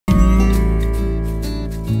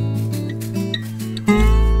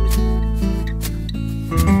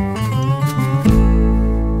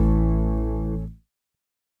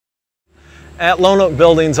At Lone Oak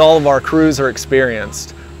Buildings, all of our crews are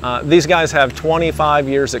experienced. These guys have 25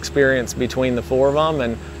 years experience between the four of them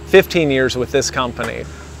and 15 years with this company.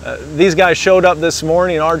 These guys showed up this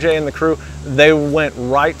morning, RJ and the crew, they went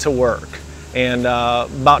right to work. And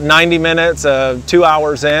about 90 minutes, 2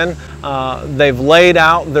 hours in, they've laid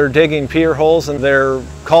out, they're digging pier holes and they're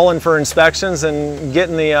calling for inspections and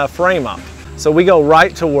getting the frame up. So we go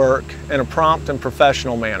right to work in a prompt and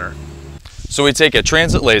professional manner. So we take a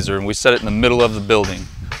transit laser and we set it in the middle of the building.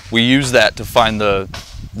 We use that to find the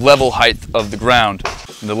level height of the ground.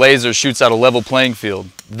 And the laser shoots out a level playing field.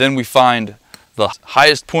 Then we find the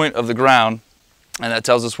highest point of the ground, and that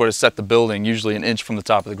tells us where to set the building, usually an inch from the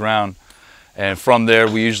top of the ground. And from there,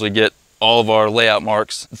 we usually get all of our layout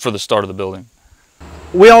marks for the start of the building.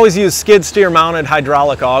 We always use skid steer mounted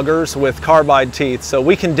hydraulic augers with carbide teeth, so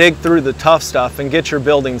we can dig through the tough stuff and get your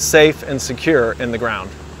building safe and secure in the ground.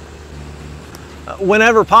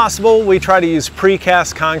 Whenever possible, we try to use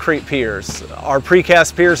precast concrete piers. Our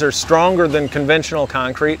precast piers are stronger than conventional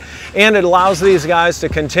concrete, and it allows these guys to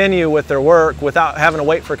continue with their work without having to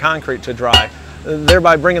wait for concrete to dry,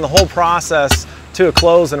 thereby bringing the whole process to a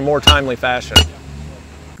close in a more timely fashion.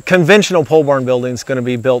 Conventional pole barn building is going to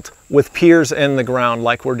be built with piers in the ground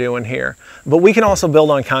like we're doing here, but we can also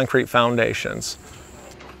build on concrete foundations.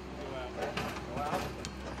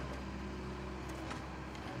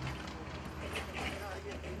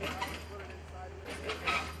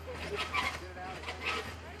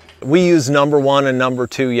 We use number 1 and number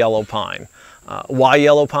 2 yellow pine. Why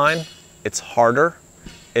yellow pine? It's harder,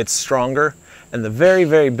 it's stronger, and the very,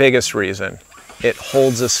 very biggest reason, it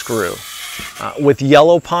holds a screw. With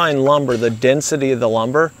yellow pine lumber, the density of the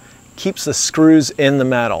lumber keeps the screws in the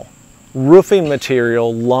metal. Roofing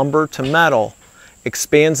material, lumber to metal,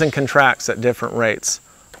 expands and contracts at different rates.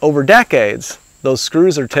 Over decades, those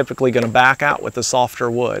screws are typically going to back out with the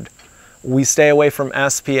softer wood. We stay away from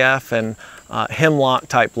SPF and hemlock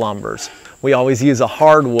type lumbers. We always use a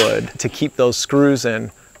hardwood to keep those screws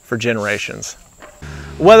in for generations.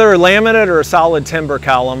 Whether a laminate or a solid timber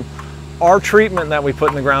column, our treatment that we put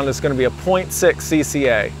in the ground is going to be a 0.6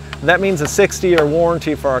 CCA. That means a 60-year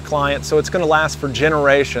warranty for our client, so it's going to last for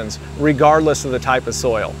generations regardless of the type of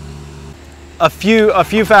soil. A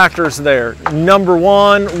few factors there. Number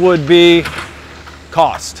 1 would be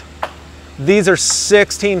cost. These are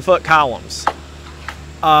 16-foot columns.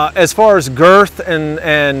 As far as girth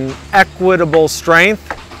and equitable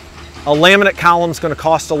strength, a laminate column is going to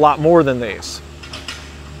cost a lot more than these.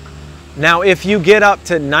 Now, if you get up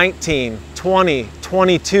to 19, 20,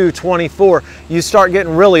 22, 24, you start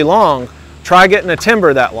getting really long, try getting a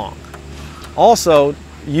timber that long. Also,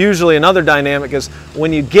 usually another dynamic is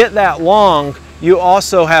when you get that long, you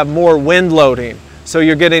also have more wind loading. So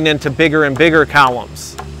you're getting into bigger and bigger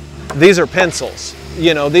columns. These are pencils,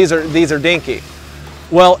 you know, these are dinky.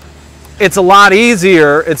 Well, it's a lot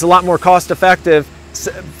easier, it's a lot more cost effective.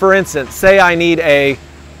 For instance, say I need a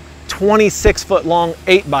 26-foot long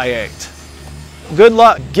 8x8. Good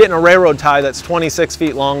luck getting a railroad tie that's 26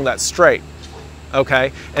 feet long that's straight,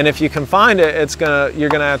 okay? And if you can find it, you're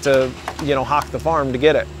gonna have to, you know, hawk the farm to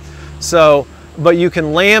get it. So, but you can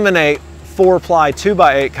laminate 4-ply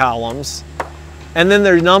 2x8 columns, and then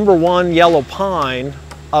their number 1 yellow pine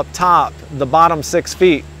up top, the bottom 6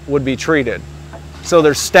 feet would be treated. So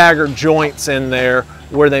there's staggered joints in there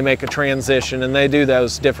where they make a transition, and they do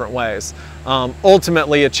those different ways,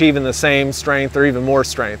 ultimately achieving the same strength or even more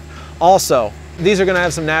strength. Also, these are going to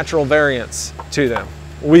have some natural variance to them.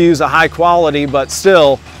 We use a high quality, but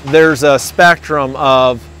still there's a spectrum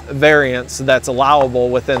of variance that's allowable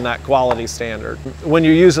within that quality standard. When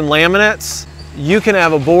you're using laminates, you can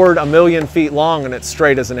have a board 1,000,000 feet long and it's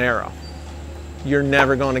straight as an arrow. You're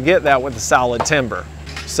never going to get that with a solid timber.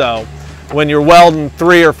 So when you're welding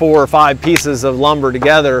 3 or 4 or 5 pieces of lumber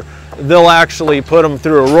together, they'll actually put them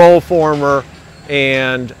through a roll former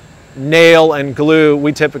and nail and glue.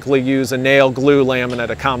 We typically use a nail glue laminate,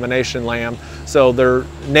 a combination lam. So they're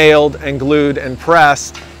nailed and glued and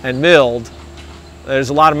pressed and milled. There's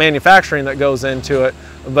a lot of manufacturing that goes into it,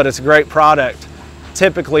 but it's a great product.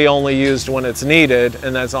 Typically only used when it's needed,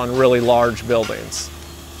 and that's on really large buildings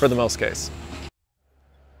for the most case.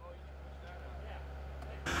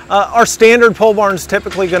 Our standard pole barn is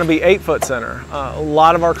typically going to be 8-foot center. A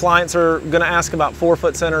lot of our clients are going to ask about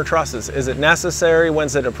 4-foot center trusses. Is it necessary?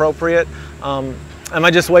 When's it appropriate? Am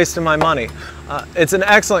I just wasting my money? It's an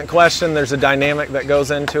excellent question. There's a dynamic that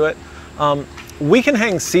goes into it. We can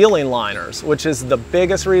hang ceiling liners, which is the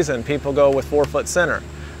biggest reason people go with 4-foot center.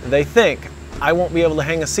 They think, I won't be able to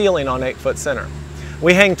hang a ceiling on 8-foot center.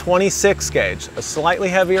 We hang 26 gauge, a slightly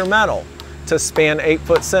heavier metal, to span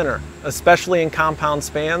 8-foot center, especially in compound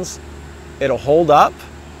spans. it'll hold up,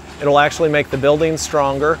 it'll actually make the building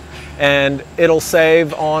stronger, and it'll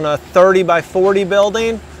save on a 30 by 40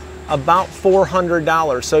 building about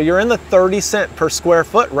 $400. So you're in the 30 cent per square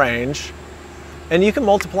foot range, and you can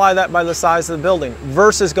multiply that by the size of the building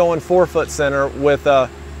versus going 4-foot center with a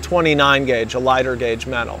 29 gauge, a lighter gauge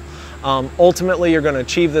metal. Ultimately, you're going to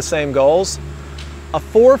achieve the same goals. A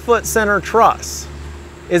 4-foot center truss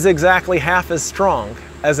is exactly half as strong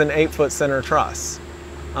as an 8-foot center truss.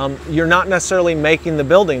 You're not necessarily making the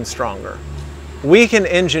building stronger. We can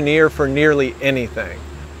engineer for nearly anything.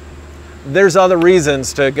 There's other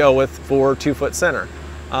reasons to go with 4 2-foot center.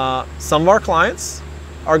 Some of our clients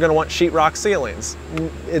are going to want sheetrock ceilings.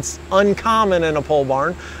 It's uncommon in a pole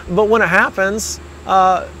barn, but when it happens,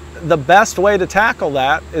 the best way to tackle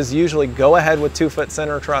that is usually go ahead with 2-foot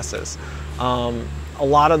center trusses. A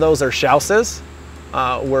lot of those are chauses,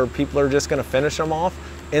 where people are just going to finish them off,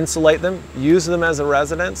 insulate them, use them as a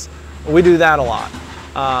residence. We do that a lot.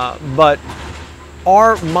 But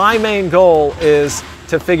my main goal is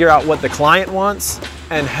to figure out what the client wants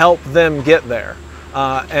and help them get there.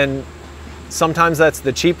 And sometimes that's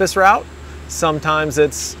the cheapest route. Sometimes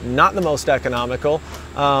it's not the most economical,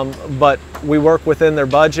 but we work within their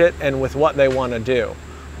budget and with what they want to do.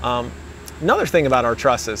 Another thing about our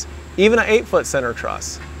trusses, even an 8-foot center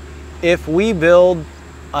truss, if we build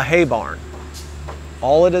a hay barn,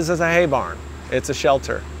 all it is a hay barn. It's a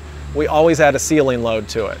shelter. We always add a ceiling load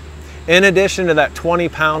to it. In addition to that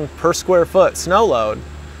 20-pound per square foot snow load,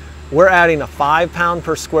 we're adding a 5-pound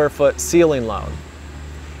per square foot ceiling load.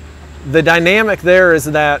 The dynamic there is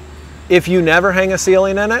that if you never hang a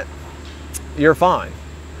ceiling in it, you're fine.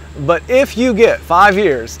 But if you get 5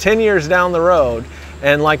 years, 10 years down the road,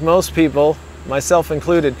 and like most people, myself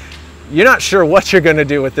included, you're not sure what you're going to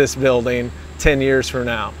do with this building 10 years from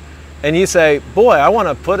now, and you say, boy, I want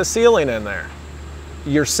to put a ceiling in there,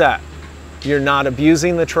 you're set. You're not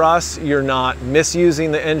abusing the truss, you're not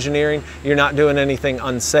misusing the engineering, you're not doing anything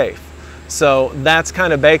unsafe. So that's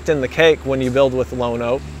kind of baked in the cake when you build with lone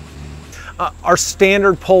oak. Our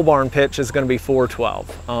standard pole barn pitch is going to be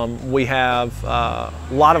 412. We have a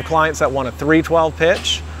lot of clients that want a 312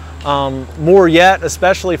 pitch. More yet,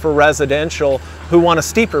 especially for residential, who want a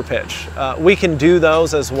steeper pitch. We can do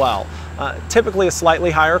those as well. Typically a slightly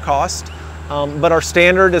higher cost, but our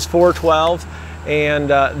standard is 412, and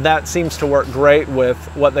that seems to work great with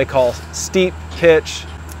what they call steep pitch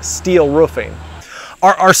steel roofing.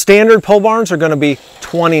 Our standard pole barns are going to be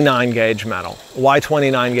 29 gauge metal. Why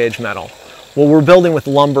 29 gauge metal? Well, we're building with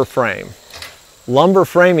lumber frame. Lumber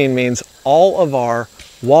framing means all of our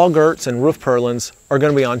wall girts and roof purlins are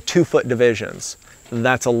going to be on 2-foot divisions.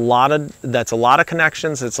 That's a lot of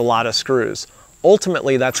connections, it's a lot of screws.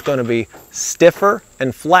 Ultimately, that's going to be stiffer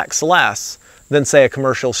and flex less than, say, a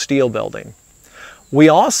commercial steel building. We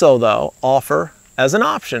also, though, offer as an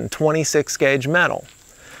option 26 gauge metal.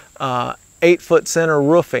 8-foot center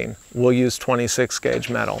roofing will use 26 gauge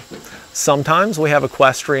metal. Sometimes we have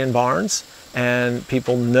equestrian barns and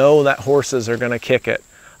people know that horses are going to kick it.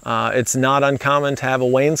 It's not uncommon to have a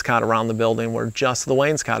wainscot around the building where just the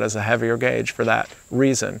wainscot is a heavier gauge for that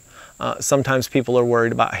reason. Sometimes people are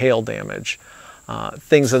worried about hail damage,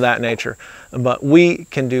 things of that nature. But we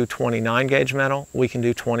can do 29 gauge metal, we can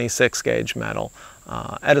do 26 gauge metal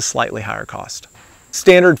at a slightly higher cost.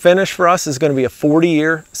 Standard finish for us is going to be a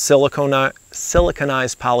 40-year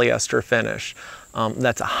siliconized polyester finish.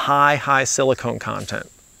 That's a high silicone content.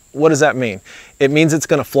 What does that mean? It means it's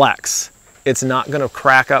going to flex. It's not going to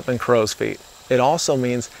crack up in crow's feet. It also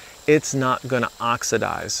means it's not going to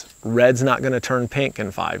oxidize. Red's not going to turn pink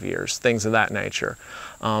in 5 years, things of that nature.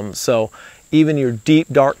 So even your deep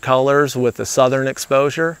dark colors with the southern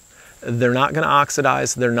exposure, they're not going to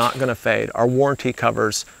oxidize, they're not going to fade. Our warranty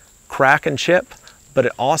covers crack and chip, but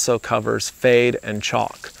it also covers fade and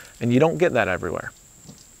chalk, and you don't get that everywhere.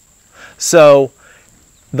 So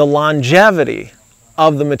the longevity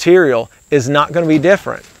of the material is not going to be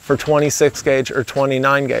different for 26 gauge or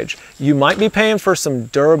 29 gauge. You might be paying for some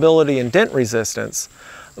durability and dent resistance,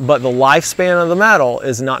 but the lifespan of the metal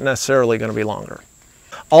is not necessarily going to be longer.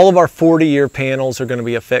 All of our 40-year panels are going to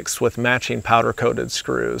be affixed with matching powder-coated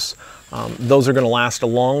screws. Those are going to last a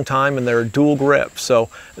long time, and they're a dual grip, so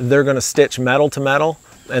they're going to stitch metal to metal,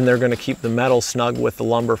 and they're going to keep the metal snug with the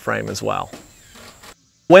lumber frame as well.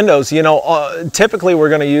 Windows, you know, typically we're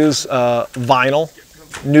going to use vinyl,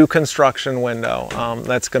 new construction window.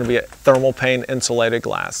 That's going to be a thermal pane insulated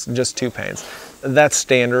glass, just 2 panes. That's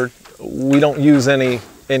standard. We don't use any,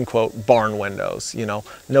 in quote, barn windows, you know,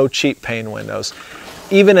 no cheap pane windows.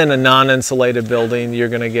 Even in a non-insulated building, you're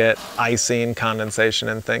going to get icing, condensation,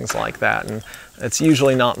 and things like that, and it's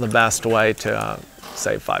usually not the best way to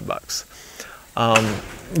save $5.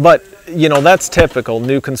 But you know, that's typical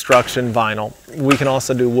new construction vinyl. We can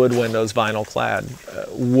also do wood windows, vinyl clad,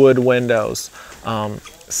 wood windows,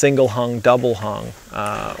 single hung, double hung.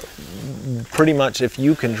 Pretty much if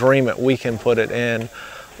you can dream it, we can put it in.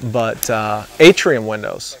 But atrium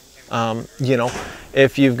windows, you know,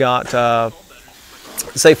 if you've got,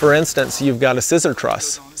 say for instance, you've got a scissor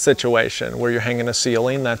truss situation where you're hanging a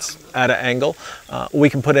ceiling that's at an angle, we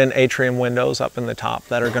can put in atrium windows up in the top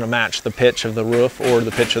that are going to match the pitch of the roof or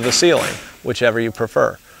the pitch of the ceiling, whichever you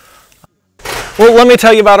prefer. Well, let me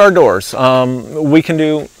tell you about our doors. We can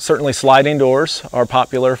do, certainly sliding doors are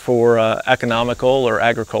popular for economical or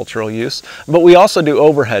agricultural use, but we also do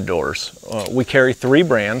overhead doors. We carry 3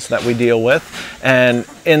 brands that we deal with, and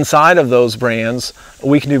inside of those brands,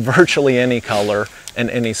 we can do virtually any color and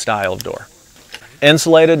any style of door.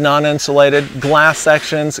 Insulated, non-insulated, glass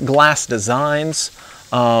sections, glass designs,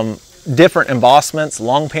 different embossments,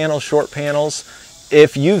 long panels, short panels.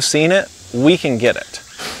 If you've seen it, we can get it.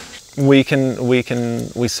 We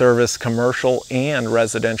service commercial and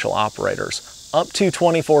residential operators up to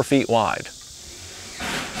 24 feet wide.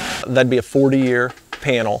 That'd be a 40-year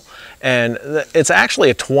panel, and it's actually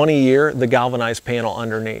a 20-year, the galvanized panel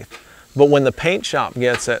underneath. But when the paint shop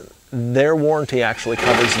gets it, their warranty actually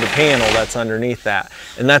covers the panel that's underneath that,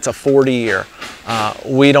 and that's a 40-year.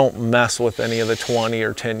 We don't mess with any of the 20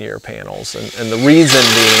 or 10-year panels, and the reason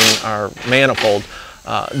being are manifold.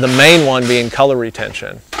 The main one being color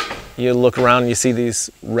retention. You look around and you see these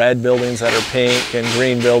red buildings that are pink and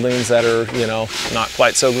green buildings that are, you know, not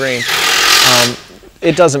quite so green.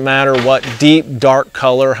 It doesn't matter what deep, dark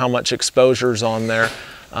color, how much exposure is on there.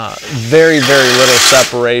 Very, very little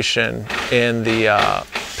separation in the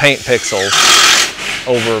paint pixels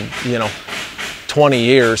over, you know, 20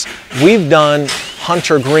 years. We've done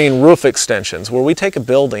hunter green roof extensions where we take a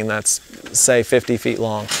building that's, say, 50 feet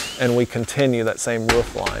long and we continue that same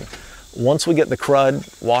roof line. Once we get the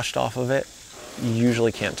crud washed off of it, you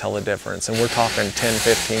usually can't tell the difference. And we're talking 10,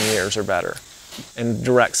 15 years or better in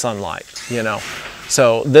direct sunlight, you know.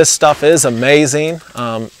 So this stuff is amazing.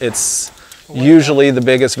 It's usually the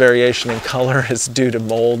biggest variation in color is due to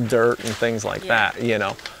mold, dirt, and things like that, you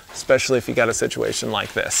know, especially if you got a situation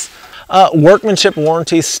like this. Workmanship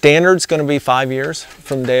warranty standard's going to be 5 years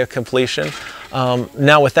from day of completion.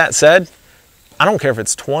 Now with that said, I don't care if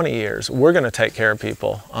it's 20 years, we're going to take care of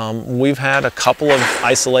people. We've had a couple of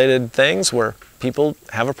isolated things where people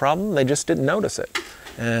have a problem, they just didn't notice it.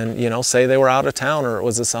 And, you know, say they were out of town or it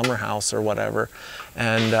was a summer house or whatever,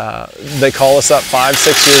 and they call us up 5,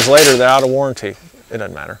 6 years later, they're out of warranty. It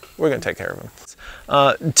doesn't matter. We're going to take care of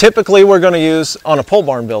them. Typically, we're going to use, on a pole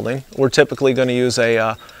barn building, we're typically going to use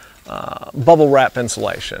a bubble wrap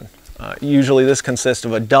insulation. Usually this consists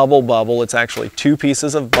of a double bubble. It's actually 2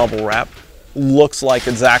 pieces of bubble wrap. Looks like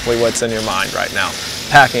exactly what's in your mind right now.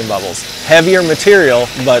 Packing bubbles. Heavier material,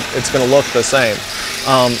 but it's going to look the same.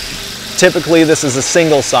 Typically this is a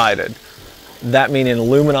single-sided. That meaning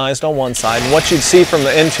aluminized on one side. And what you'd see from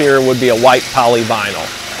the interior would be a white poly vinyl.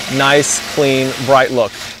 Nice, clean, bright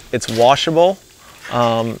look. It's washable.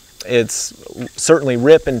 It's certainly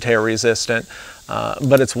rip and tear resistant,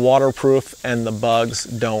 but it's waterproof and the bugs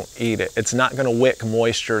don't eat it. It's not going to wick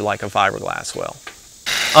moisture like a fiberglass will.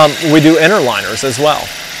 We do inner liners as well.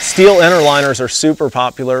 Steel inner liners are super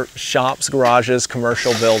popular, shops, garages,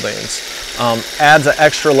 commercial buildings. Adds an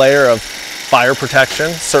extra layer of fire protection,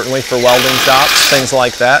 certainly for welding shops, things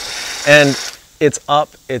like that. And it's up,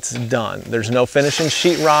 it's done. There's no finishing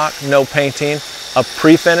sheetrock, no painting. A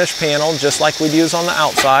pre-finished panel, just like we'd use on the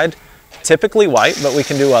outside, typically white, but we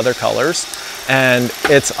can do other colors. And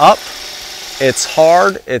it's up, it's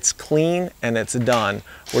hard, it's clean, and it's done.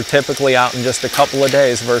 We're typically out in just a couple of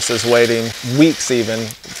days versus waiting weeks even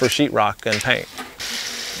for sheetrock and paint.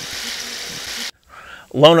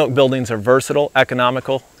 Lone Oak buildings are versatile,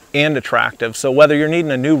 economical, and attractive. So whether you're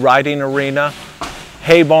needing a new riding arena,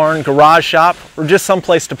 hay barn, garage shop, or just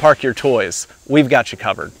someplace to park your toys, we've got you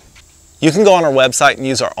covered. You can go on our website and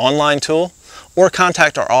use our online tool, or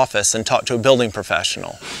contact our office and talk to a building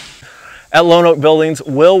professional. At Lone Oak Buildings,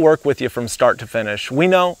 we'll work with you from start to finish. We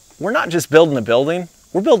know we're not just building a building,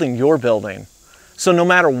 we're building your building. So no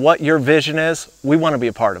matter what your vision is, we want to be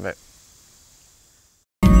a part of it.